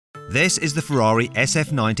This is the Ferrari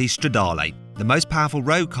SF90 Stradale, the most powerful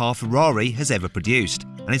road car Ferrari has ever produced,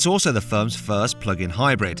 and it's also the firm's first plug-in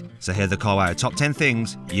hybrid. So here are the Car Wow top 10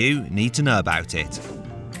 things you need to know about it.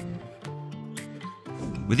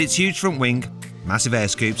 With its huge front wing, massive air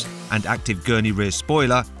scoops and active gurney rear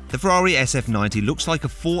spoiler, the Ferrari SF90 looks like a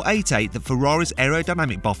 488 that Ferrari's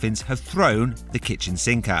aerodynamic boffins have thrown the kitchen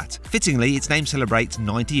sink at. Fittingly, its name celebrates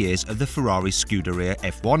 90 years of the Ferrari Scuderia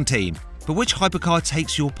F1 team. But which hypercar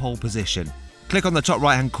takes your pole position? Click on the top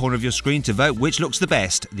right hand corner of your screen to vote which looks the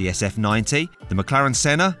best, the SF90, the McLaren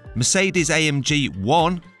Senna, Mercedes-AMG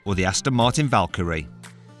 1 or the Aston Martin Valkyrie.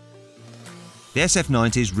 The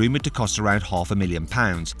SF90 is rumoured to cost around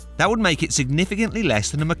 £500,000. That would make it significantly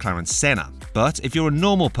less than a McLaren Senna. But if you're a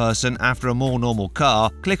normal person after a more normal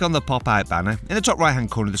car, click on the pop-out banner in the top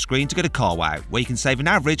right-hand corner of the screen to go to Car Wow, where you can save an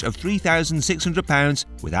average of £3,600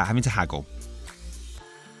 without having to haggle.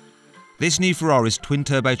 This new Ferrari's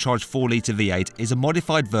twin-turbocharged 4-litre V8 is a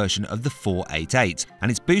modified version of the 488,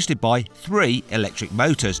 and it's boosted by 3 electric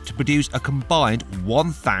motors to produce a combined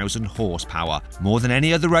 1,000 horsepower, more than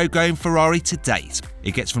any other road-going Ferrari to date.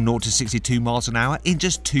 It gets from 0 to 62 miles an hour in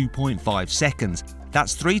just 2.5 seconds.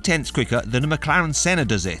 That's 3/10 quicker than a McLaren Senna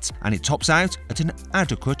does it, and it tops out at an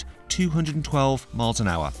adequate 212 miles an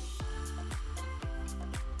hour.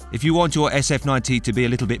 If you want your SF90 to be a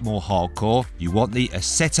little bit more hardcore, you want the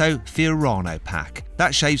Assetto Fiorano pack.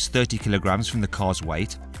 That shaves 30 kilograms from the car's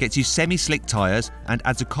weight, gets you semi-slick tyres and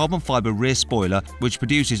adds a carbon fibre rear spoiler which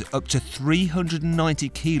produces up to 390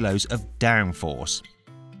 kilos of downforce.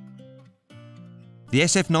 The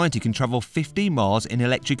SF90 can travel 15 miles in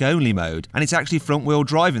electric-only mode, and it's actually front-wheel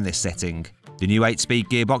drive in this setting. The new 8-speed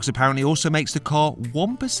gearbox apparently also makes the car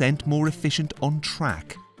 1% more efficient on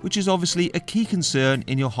track, which is obviously a key concern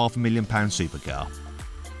in your £500,000 supercar.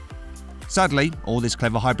 Sadly, all this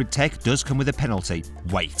clever hybrid tech does come with a penalty: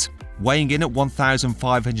 weight. Weighing in at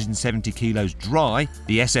 1,570 kilos dry,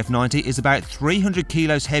 the SF90 is about 300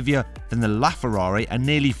 kilos heavier than the LaFerrari and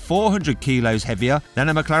nearly 400 kilos heavier than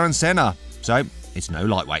a McLaren Senna, so it's no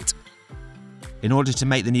lightweight. In order to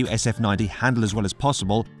make the new SF90 handle as well as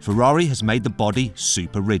possible, Ferrari has made the body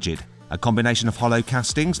super rigid. A combination of hollow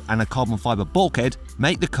castings and a carbon fibre bulkhead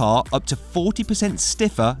make the car up to 40%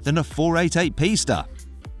 stiffer than a 488 pista.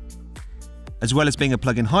 As well as being a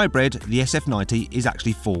plug-in hybrid, the SF90 is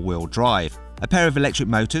actually four-wheel drive. A pair of electric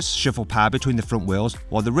motors shuffle power between the front wheels,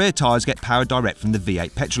 while the rear tyres get power direct from the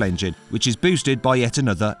V8 petrol engine, which is boosted by yet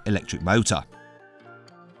another electric motor.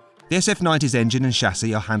 The SF90's engine and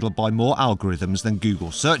chassis are handled by more algorithms than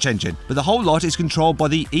Google's search engine, but the whole lot is controlled by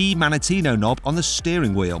the E-Manatino knob on the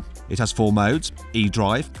steering wheel. It has 4 modes: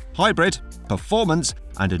 eDrive, Hybrid, Performance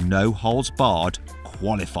and a no-holds-barred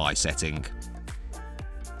Qualify setting.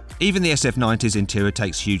 Even the SF90's interior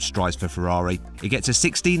takes huge strides for Ferrari. It gets a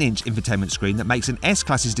 16-inch infotainment screen that makes an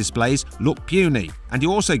S-Class's displays look puny, and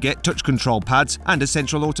you also get touch control pads and a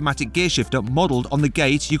central automatic gear shifter modelled on the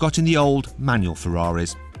gate you got in the old manual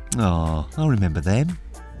Ferraris. Ah, I'll remember them.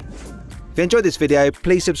 If you enjoyed this video,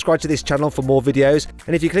 please subscribe to this channel for more videos,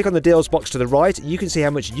 and if you click on the deals box to the right, you can see how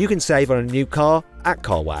much you can save on a new car at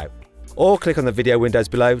Car Wow. Or click on the video windows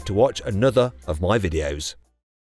below to watch another of my videos.